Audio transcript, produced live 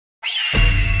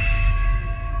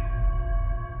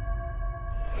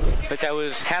think that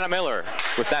was Hannah Miller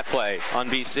with that play on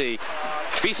BC.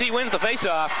 BC wins the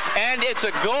faceoff, and it's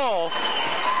a goal.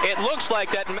 It looks like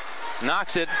that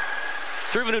knocks it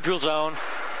through the neutral zone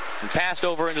and passed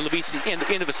over into the BC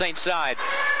into the Saints side.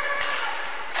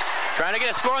 Trying to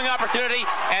get a scoring opportunity,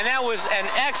 and that was an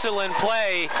excellent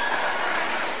play.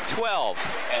 12.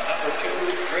 And number 2,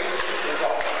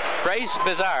 Grace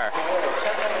Bizarre.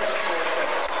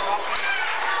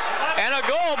 And a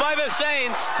goal by the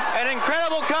Saints. An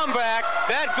incredible comeback.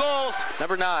 That goal.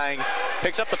 Number 9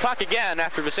 picks up the puck again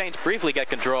after the Saints briefly get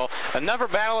control. Another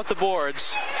battle at the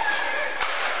boards.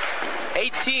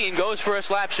 18 goes for a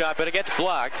slap shot, but it gets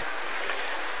blocked.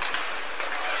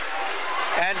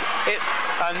 And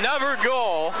another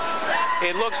goal.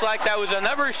 It looks like that was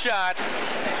another shot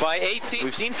by 18.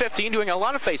 We've seen 15 doing a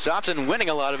lot of face-offs and winning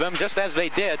a lot of them, just as they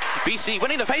did. BC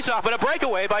winning the face-off, but a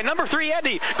breakaway by number 3,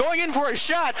 Edney, going in for a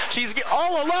shot. She's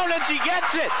all alone, and she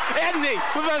gets it. Edney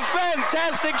with a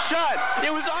fantastic shot.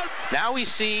 It was on. Now we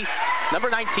see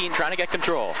number 19 trying to get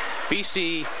control.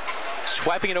 BC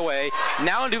swiping it away.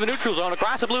 Now into the neutral zone,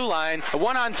 across the blue line. A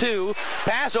 1-on-2.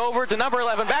 Pass over to number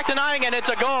 11. Back to 9, and it's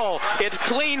a goal. It's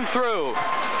clean through.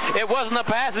 It wasn't a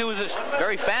pass. It was a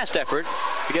very fast effort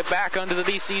to get back under the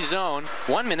BC zone.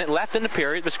 1 minute left in the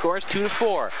period. The score is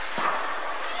 2-4.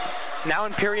 Now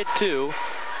in period 2.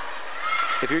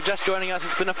 If you're just joining us,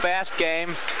 it's been a fast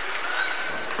game.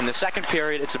 In the second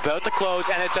period, it's about to close,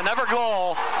 and it's another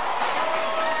goal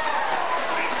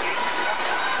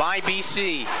by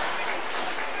BC.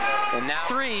 And now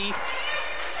 3.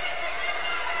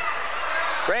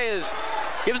 Reyes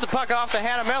gives the puck off to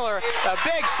Hannah Miller. A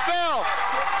big spill.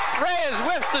 Reyes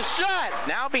with the shot.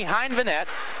 Now behind the net.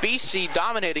 BC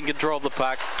dominating control of the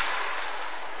puck.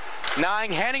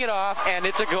 9 handing it off, and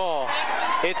it's a goal.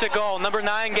 It's a goal. Number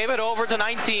 9 gave it over to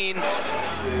 19. Did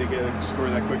they get a score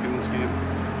that quick in this game?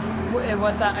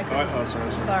 What's that?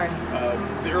 Sorry.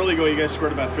 The early goal, you guys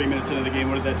scored about 3 minutes into the game.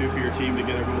 What did that do for your team to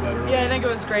get a goal that early? Yeah, I think it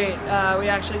was great. We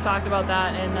actually talked about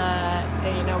that, and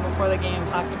before the game,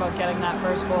 talked about getting that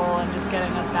first goal and just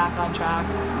getting us back on track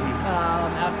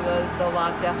after the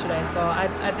loss yesterday. So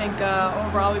I think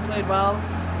overall we played well.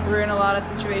 We were in a lot of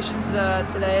situations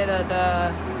today that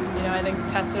I think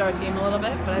tested our team a little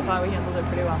bit, but I thought we handled it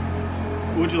pretty well.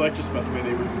 What would you like just about the way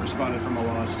they responded from a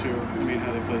loss too? I mean,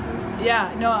 how they played it?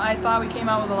 Yeah, no, I thought we came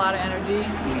out with a lot of energy,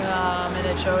 and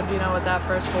it showed, with that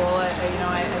first goal. I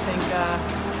think,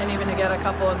 and even to get a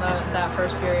couple in that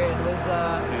first period was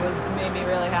made me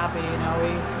really happy. And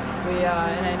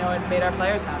I know it made our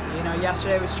players happy.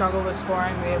 Yesterday we struggled with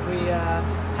scoring. We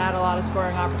had a lot of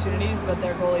scoring opportunities, but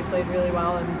their goalie played really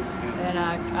well, and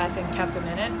I think kept them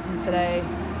in it. And today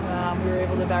we were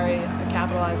able to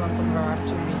capitalize on some of our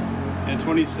opportunities. And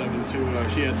 27-2,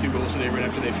 she had 2 goals today right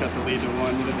after they cut the lead to 1.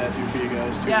 What did that do for you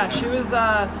guys? Yeah, she was.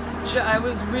 I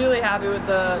was really happy with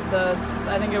the.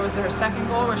 I think it was her second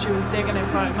goal where she was digging in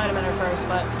front. It might have been her first,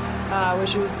 but where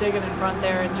she was digging in front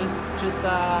there and just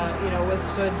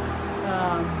withstood.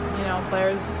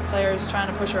 Players trying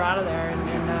to push her out of there,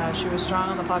 and she was strong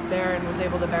on the puck there and was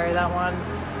able to bury that one.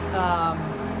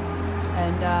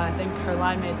 I think her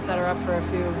line mates set her up for a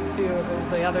few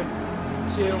of the other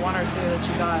 1 or 2 that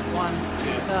she got. One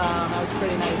that was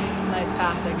pretty nice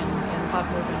passing and puck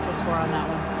movement to score on that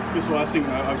one. This is the last thing,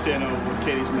 obviously I know what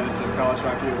Katie's meant to college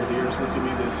hockey over the years. What's it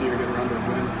mean to see her get around to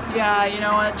win? Yeah, you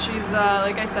know what, she's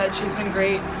like I said, she's been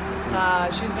great.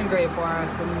 She's been great for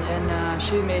us, and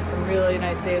she made some really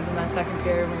nice saves in that second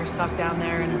period when we were stuck down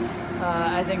there, and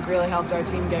I think really helped our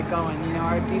team get going.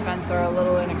 Our defense are a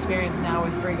little inexperienced now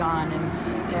with 3 gone,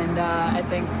 and I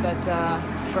think that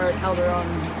Burt held her own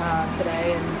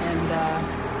today, and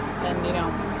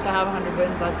to have 100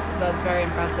 wins, that's very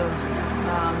impressive.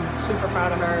 Super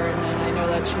proud of her, and I know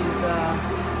that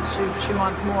she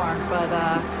wants more, but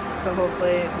so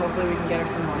hopefully we can get her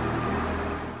some more.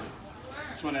 I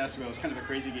just want to ask you about, it was kind of a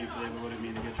crazy game today, but what did it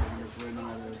mean to get your 100th win, no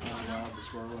matter how loud the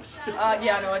score was?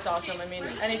 Yeah, no, it's awesome. I mean,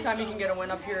 anytime you can get a win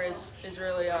up here is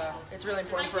really it's really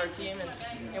important for our team,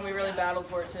 and we really battled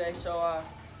for it today. So I'm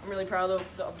really proud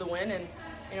of the win, and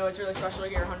it's really special to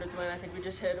get our 100th win. I think we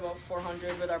just hit about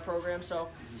 400 with our program, so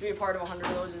to be a part of 100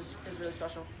 of those is really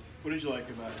special. What did you like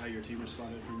about how your team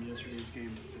responded from yesterday's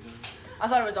game to today? I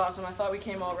thought it was awesome. I thought we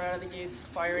came out right out of the gates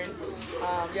firing.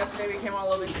 Yesterday we came out a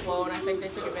little bit slow, and I think they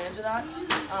took advantage of that.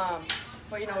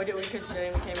 But we did what we could today,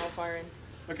 and we came out firing.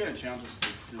 What kind of challenges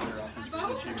did their offense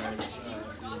present you guys?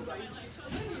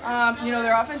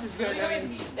 Their offense is good. I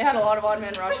mean, they had a lot of odd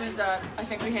man rushes that I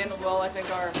think we handled well. I think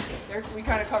we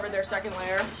kind of covered their second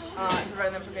layer and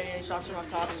prevented them from getting any shots from up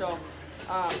top. So,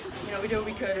 we did what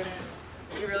we could, and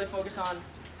we really focus on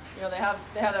you know, they have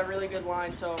that really good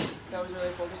line, so that was really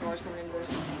a focus of ours coming into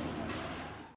this.